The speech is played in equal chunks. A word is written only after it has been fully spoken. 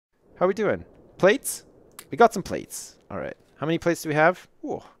How are we doing? Plates? We got some plates. All right. How many plates do we have?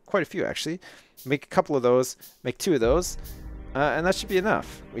 Ooh, quite a few, actually. Make a couple of those. Make 2 of those. And that should be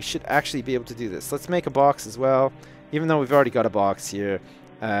enough. We should actually be able to do this. Let's make a box as well. Even though we've already got a box here,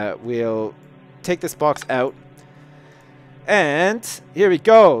 we'll take this box out. And here we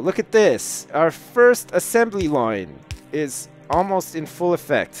go. Look at this. Our first assembly line is almost in full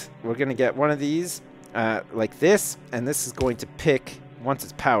effect. We're going to get one of these like this, and this is going to pick, once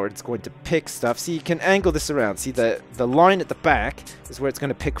it's powered, it's going to pick stuff. See, you can angle this around. See, the line at the back is where it's going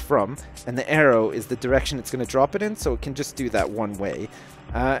to pick from, and the arrow is the direction it's going to drop it in, so it can just do that one way.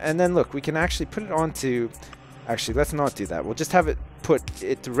 And then look, we can actually put it onto... Actually, let's not do that. We'll just have it put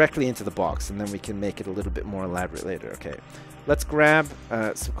it directly into the box, and then we can make it a little bit more elaborate later. Okay, let's grab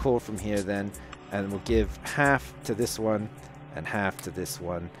some coal from here then, and we'll give half to this one and half to this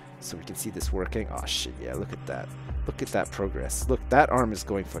one so we can see this working. Oh shit, yeah, look at that. Look at that progress. Look, that arm is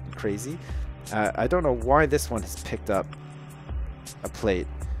going fucking crazy. I don't know why this one has picked up a plate.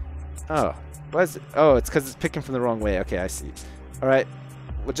 Oh, why is it? Oh, it's because it's picking from the wrong way. Okay, I see. All right.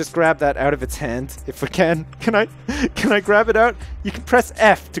 We'll just grab that out of its hand if we can. Can I grab it out? You can press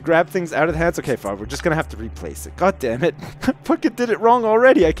F to grab things out of the hands. Okay, fine. We're just going to have to replace it. God damn it. Fucking did it wrong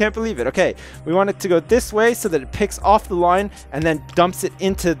already. I can't believe it. Okay, we want it to go this way so that it picks off the line and then dumps it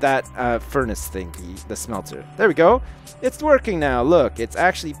into that furnace thing, the smelter. There we go. It's working now. Look, it's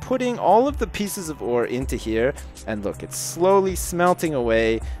actually putting all of the pieces of ore into here. And look, it's slowly smelting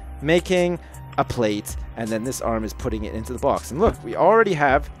away, making a plate, and then this arm is putting it into the box. And look, we already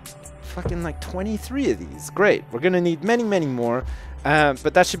have fucking like 23 of these. Great. We're gonna need many, many more,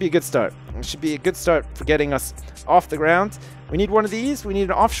 but that should be a good start. It should be a good start for getting us off the ground. We need one of these. We need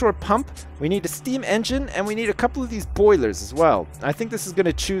an offshore pump. We need a steam engine, and we need a couple of these boilers as well. I think this is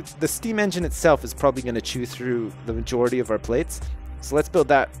gonna chew, the steam engine itself is probably gonna chew through the majority of our plates. So let's build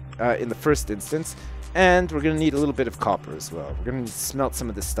that in the first instance. And we're gonna need a little bit of copper as well. We're gonna need to smelt some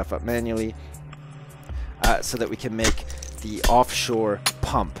of this stuff up manually. So that we can make the offshore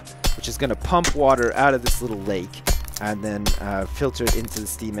pump, which is going to pump water out of this little lake and then filter it into the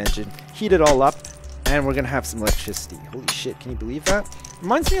steam engine, heat it all up, and we're going to have some electricity. Holy shit, can you believe that?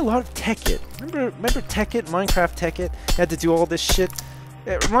 Reminds me a lot of Tekkit. Remember Tekkit, Minecraft Tekkit? You had to do all this shit.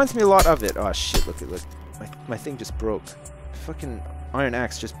 It reminds me a lot of it. Oh shit, look. My thing just broke. Fucking iron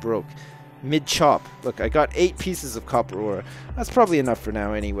axe just broke. Mid-chop. Look, I got 8 pieces of copper ore. That's probably enough for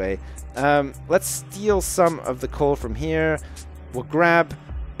now anyway. Let's steal some of the coal from here. We'll grab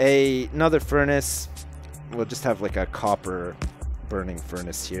another furnace. We'll just have like a copper burning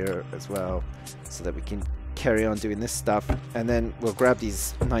furnace here as well, so that we can carry on doing this stuff. And then we'll grab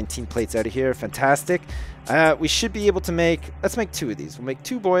these 19 plates out of here. Fantastic. We should be able to make... Let's make 2 of these. We'll make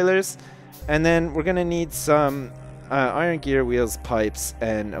 2 boilers. And then we're going to need some... iron gear wheels, pipes,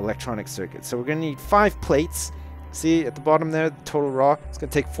 and electronic circuits. So we're going to need 5 plates. See at the bottom there, the total raw. It's going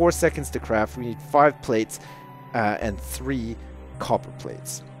to take 4 seconds to craft. We need 5 plates and 3 copper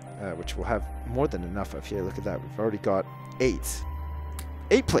plates, which we'll have more than enough of here. Look at that. We've already got 8.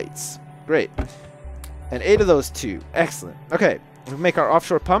 8 plates. Great. And 8 of those 2. Excellent. Okay. We'll make our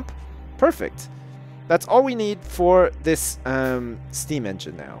offshore pump. Perfect. That's all we need for this steam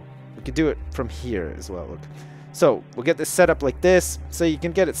engine now. We can do it from here as well. Look. So we'll get this set up like this, so you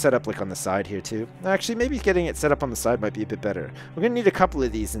can get it set up like on the side here too. Actually, maybe getting it set up on the side might be a bit better. We're going to need a couple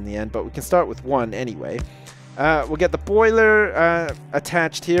of these in the end, but we can start with one anyway. We'll get the boiler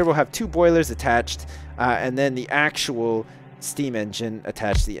attached here. We'll have 2 boilers attached, and then the actual steam engine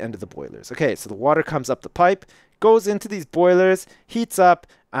attached to the end of the boilers. Okay, so the water comes up the pipe, goes into these boilers, heats up,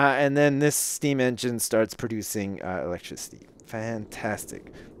 and then this steam engine starts producing electricity.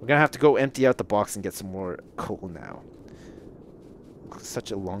 Fantastic. We're going to have to go empty out the box and get some more coal now.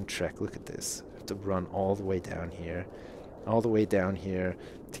 Such a long trek. Look at this. I have to run all the way down here. All the way down here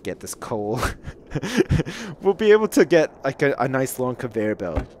to get this coal. We'll be able to get like a nice long conveyor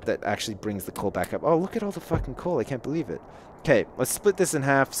belt that actually brings the coal back up. Oh, look at all the fucking coal. I can't believe it. Okay, let's split this in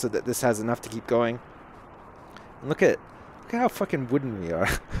half so that this has enough to keep going. And look at how fucking wooden we are.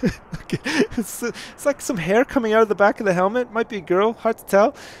 It's like some hair coming out of the back of the helmet. Might be a girl. Hard to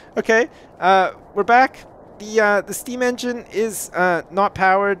tell. Okay, we're back. The steam engine is not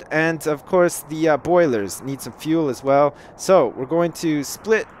powered, and of course the boilers need some fuel as well. So we're going to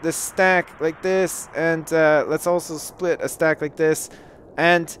split this stack like this, and let's also split a stack like this,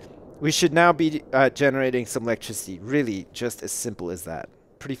 and we should now be generating some electricity. Really, just as simple as that.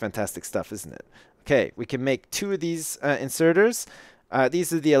 Pretty fantastic stuff, isn't it? Okay, we can make 2 of these inserters.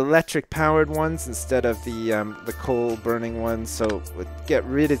 These are the electric powered ones instead of the coal burning ones. So we'll get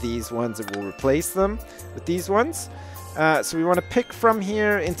rid of these ones and we'll replace them with these ones. So we want to pick from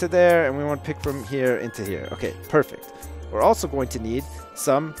here into there, and we want to pick from here into here. Okay, perfect. We're also going to need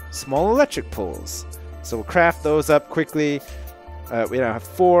some small electric poles. So we'll craft those up quickly. We now have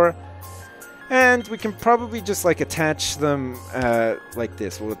 4. And we can probably just like attach them like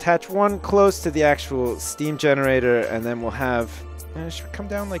this. We'll attach one close to the actual steam generator, and then we'll have... should we come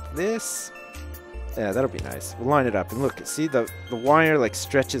down like this? Yeah, that'll be nice. We'll line it up. And look, see the wire like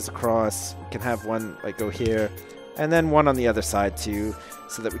stretches across. We can have one like go here, and then one on the other side too,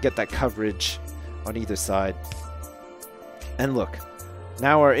 so that we get that coverage on either side. And look,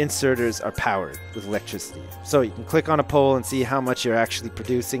 now our inserters are powered with electricity. So you can click on a pole and see how much you're actually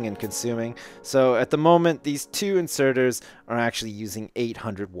producing and consuming. So at the moment, these 2 inserters are actually using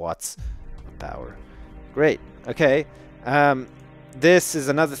 800 watts of power. Great. Okay. This is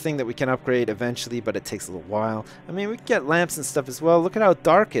another thing that we can upgrade eventually, but it takes a little while. I mean, we can get lamps and stuff as well. Look at how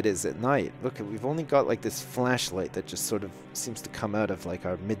dark it is at night. Look, we've only got like this flashlight that just sort of seems to come out of like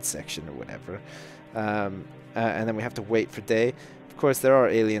our midsection or whatever. And then we have to wait for day. Of course, there are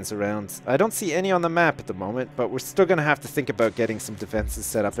aliens around. I don't see any on the map at the moment, but we're still going to have to think about getting some defenses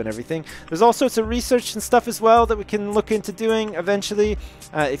set up and everything. There's all sorts of research and stuff as well that we can look into doing eventually.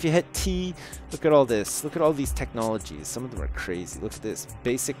 If you hit T, look at all this. Look at all these technologies. Some of them are crazy. Look at this.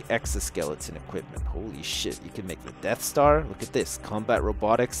 Basic exoskeleton equipment. Holy shit. You can make the Death Star. Look at this. Combat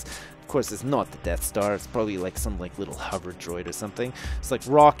robotics. Of course, it's not the Death Star. It's probably like some like little hover droid or something. It's like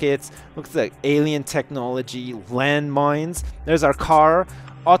rockets. Look at the alien technology, landmines. There's our car,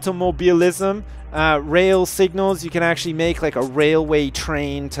 automobilism, rail signals. You can actually make like a railway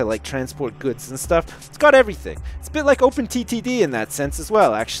train to like transport goods and stuff. It's got everything. It's a bit like OpenTTD in that sense as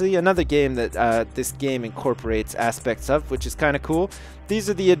well. Actually, another game that this game incorporates aspects of, which is kind of cool. These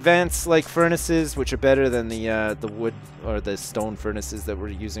are the advanced like furnaces, which are better than the wood or the stone furnaces that we're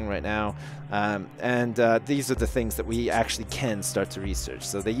using right now. These are the things that we actually can start to research.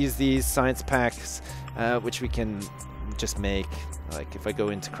 So they use these science packs, which we can just make. Like if I go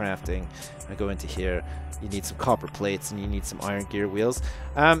into crafting, I go into here, you need some copper plates and you need some iron gear wheels.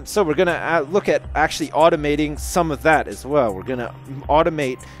 So we're gonna look at actually automating some of that as well. We're gonna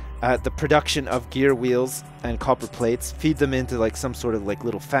automate the production of gear wheels and copper plates, feed them into like some sort of like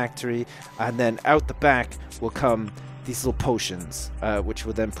little factory, and then out the back will come these little potions, which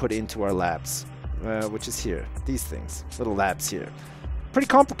we'll then put into our labs, which is here. These things, little labs here. Pretty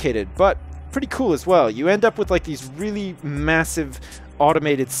complicated, but pretty cool as well. You end up with like these really massive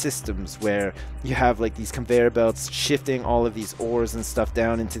automated systems where you have like these conveyor belts shifting all of these ores and stuff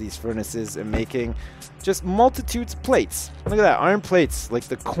down into these furnaces and making just multitudes of plates. Look at that, iron plates, like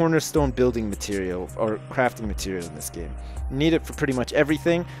the cornerstone building material or crafting material in this game. You need it for pretty much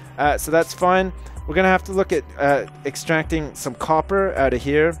everything, so that's fine. We're gonna have to look at extracting some copper out of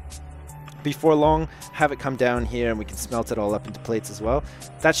here. Before long, have it come down here and we can smelt it all up into plates as well.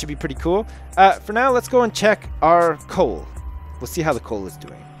 That should be pretty cool. For now, let's go and check our coal. We'll see how the coal is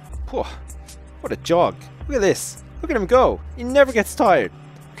doing. Whew, what a jog. Look at this. Look at him go. He never gets tired.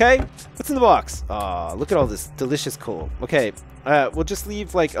 Okay, what's in the box? Ah, look at all this delicious coal. Okay, we'll just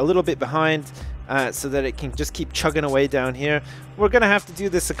leave like a little bit behind so that it can just keep chugging away down here. We're gonna have to do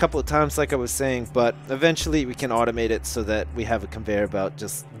this a couple of times like I was saying, but eventually we can automate it so that we have a conveyor belt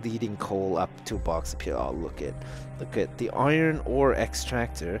just leading coal up to a box up here. Oh, look at the iron ore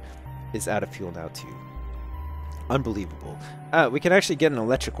extractor is out of fuel now too. Unbelievable. We can actually get an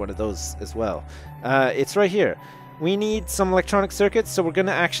electric one of those as well. It's right here. We need some electronic circuits, so we're going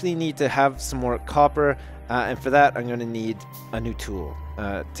to actually need to have some more copper, and for that I'm going to need a new tool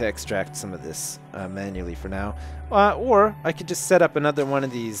to extract some of this manually for now. Or I could just set up another one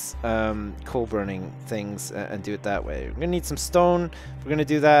of these coal burning things and do it that way. We're going to need some stone. We're going to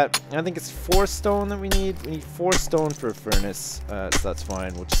do that. I think it's 4 stone that we need. We need 4 stone for a furnace, so that's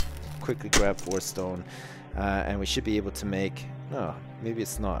fine. We'll just quickly grab 4 stone, and we should be able to make... Oh, maybe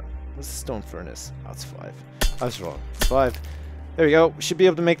it's not. What's the stone furnace? Oh, it's 5. I was wrong. 5. There we go. We should be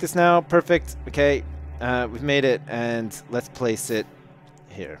able to make this now. Perfect. Okay. We've made it, and let's place it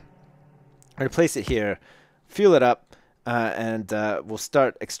here. I'm going to place it here, fuel it up, and we'll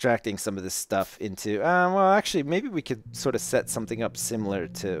start extracting some of this stuff into... well, actually, maybe we could sort of set something up similar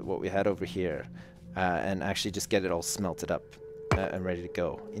to what we had over here, and actually just get it all smelted up and ready to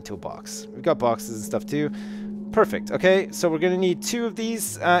go into a box. We've got boxes and stuff too. Perfect. Okay, so we're going to need 2 of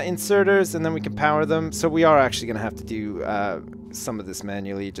these inserters, and then we can power them. So we are actually going to have to do some of this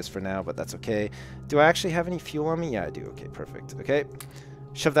manually just for now, but that's okay. Do I actually have any fuel on me? Yeah, I do. Okay, perfect. Okay,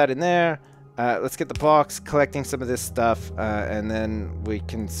 shove that in there. Let's get the box, collecting some of this stuff, and then we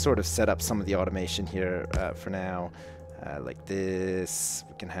can sort of set up some of the automation here for now. Like this.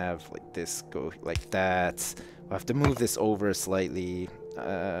 We can have like this go like that. I'll have to move this over slightly,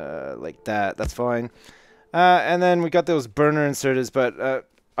 like that. That's fine. And then we got those burner inserters, but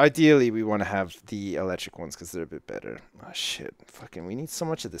ideally we want to have the electric ones because they're a bit better. Oh shit, fucking, we need so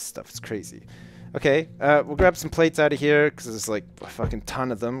much of this stuff. It's crazy. Okay, we'll grab some plates out of here because there's like a fucking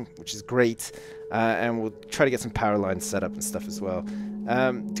ton of them, which is great. And we'll try to get some power lines set up and stuff as well.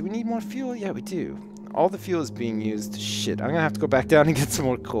 Do we need more fuel? Yeah, we do. All the fuel is being used. Shit, I'm gonna have to go back down and get some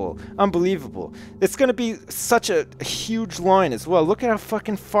more coal. Unbelievable. It's gonna be such a huge line as well. Look at how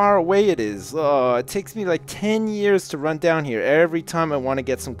fucking far away it is. Oh, it takes me like 10 years to run down here every time I want to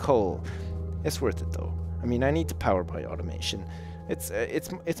get some coal. It's worth it though. I mean, I need to power by automation.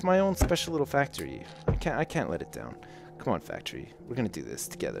 It's my own special little factory. I can't let it down. Come on, factory. We're gonna do this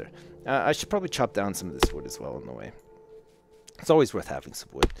together. I should probably chop down some of this wood as well on the way. It's always worth having some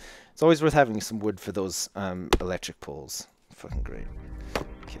wood. It's always worth having some wood for those electric poles. Fucking great.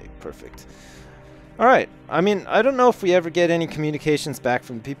 Okay, perfect. Alright, I mean, I don't know if we ever get any communications back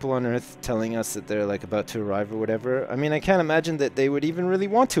from people on Earth telling us that they're like about to arrive or whatever. I mean, I can't imagine that they would even really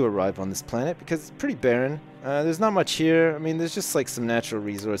want to arrive on this planet because it's pretty barren. There's not much here. I mean, there's just like some natural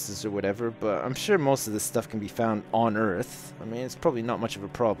resources or whatever, but I'm sure most of this stuff can be found on Earth. I mean, it's probably not much of a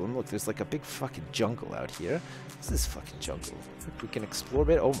problem. Look, there's like a big fucking jungle out here. What's this fucking jungle? Look, we can explore a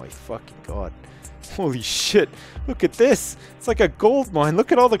bit. Oh my fucking god. Holy shit. Look at this. It's like a gold mine.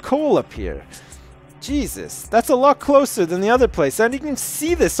 Look at all the coal up here. Jesus, that's a lot closer than the other place. I didn't even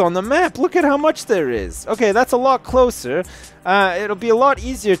see this on the map. Look at how much there is. Okay, that's a lot closer. It'll be a lot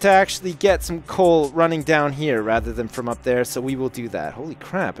easier to actually get some coal running down here rather than from up there, so we will do that. Holy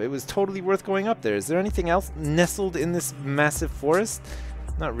crap, it was totally worth going up there. Is there anything else nestled in this massive forest?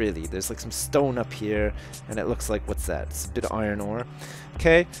 Not really. There's like some stone up here, and it looks like, what's that? It's a bit of iron ore.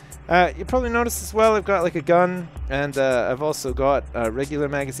 Okay. You probably noticed as well I've got like a gun, and I've also got regular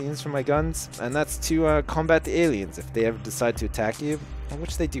magazines for my guns, and that's to combat the aliens if they ever decide to attack you,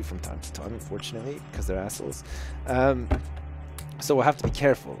 which they do from time to time, unfortunately, because they're assholes. So we'll have to be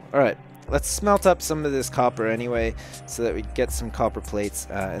careful. Alright, let's smelt up some of this copper anyway, so that we get some copper plates,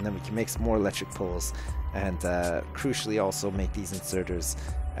 and then we can make some more electric poles, and crucially also make these inserters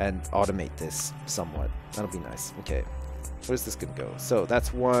and automate this somewhat. That'll be nice. Okay. Where's this gonna go? So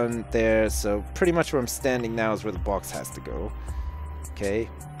that's one there. So pretty much where I'm standing now is where the box has to go. Okay,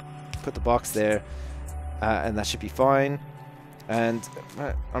 put the box there, and that should be fine. And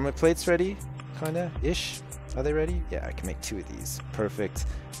are my plates ready? Kinda ish. Are they ready? Yeah, I can make 2 of these. Perfect.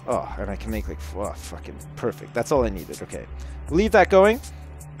 Oh, and I can make like fucking perfect. That's all I needed. Okay, leave that going.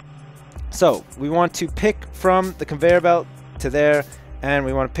 So we want to pick from the conveyor belt to there, and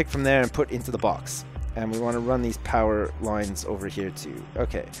we want to pick from there and put into the box. And we want to run these power lines over here too.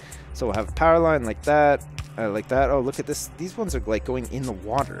 Okay, so we'll have a power line like that, like that. Oh, look at this. These ones are like going in the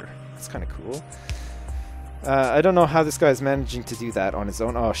water. That's kind of cool. I don't know how this guy is managing to do that on his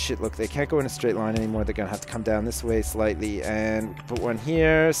own. Oh shit, look, they can't go in a straight line anymore. They're going to have to come down this way slightly, and we can put one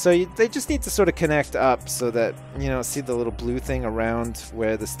here. So they just need to sort of connect up so that, you know, see the little blue thing around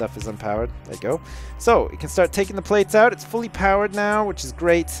where the stuff is unpowered. There you go. So you can start taking the plates out. It's fully powered now, which is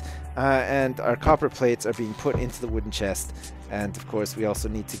great. And our copper plates are being put into the wooden chest. And of course we also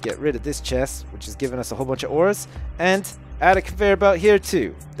need to get rid of this chest, which has given us a whole bunch of ores, and add a conveyor belt here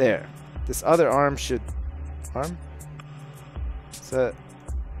too. There. This other arm should... Arm? Is that...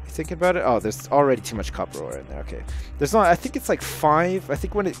 You thinking about it? Oh, there's already too much copper ore in there. Okay. There's not... I think it's like 5. I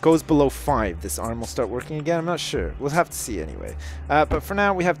think when it goes below 5, this arm will start working again. I'm not sure. We'll have to see anyway. But for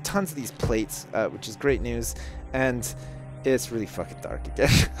now, we have tons of these plates, which is great news. And... it's really fucking dark again.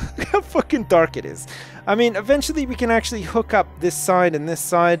 Look how fucking dark it is. I mean, eventually we can actually hook up this side and this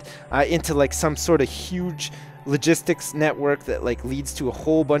side into like some sort of huge logistics network that like leads to a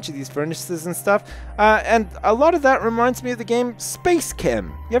whole bunch of these furnaces and stuff. And a lot of that reminds me of the game Space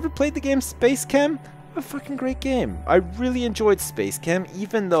Chem. You ever played the game Space Chem? A fucking great game. I really enjoyed Space Chem,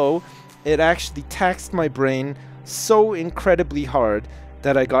 even though it actually taxed my brain so incredibly hard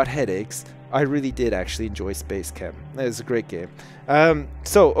that I got headaches. I really did actually enjoy Space Chem. It was a great game.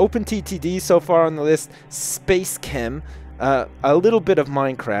 So, OpenTTD so far on the list, Space Chem, a little bit of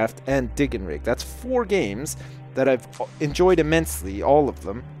Minecraft, and Dig and Rig. That's 4 games that I've enjoyed immensely, all of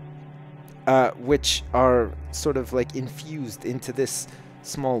them, which are sort of like infused into this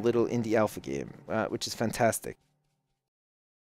small little indie alpha game, which is fantastic.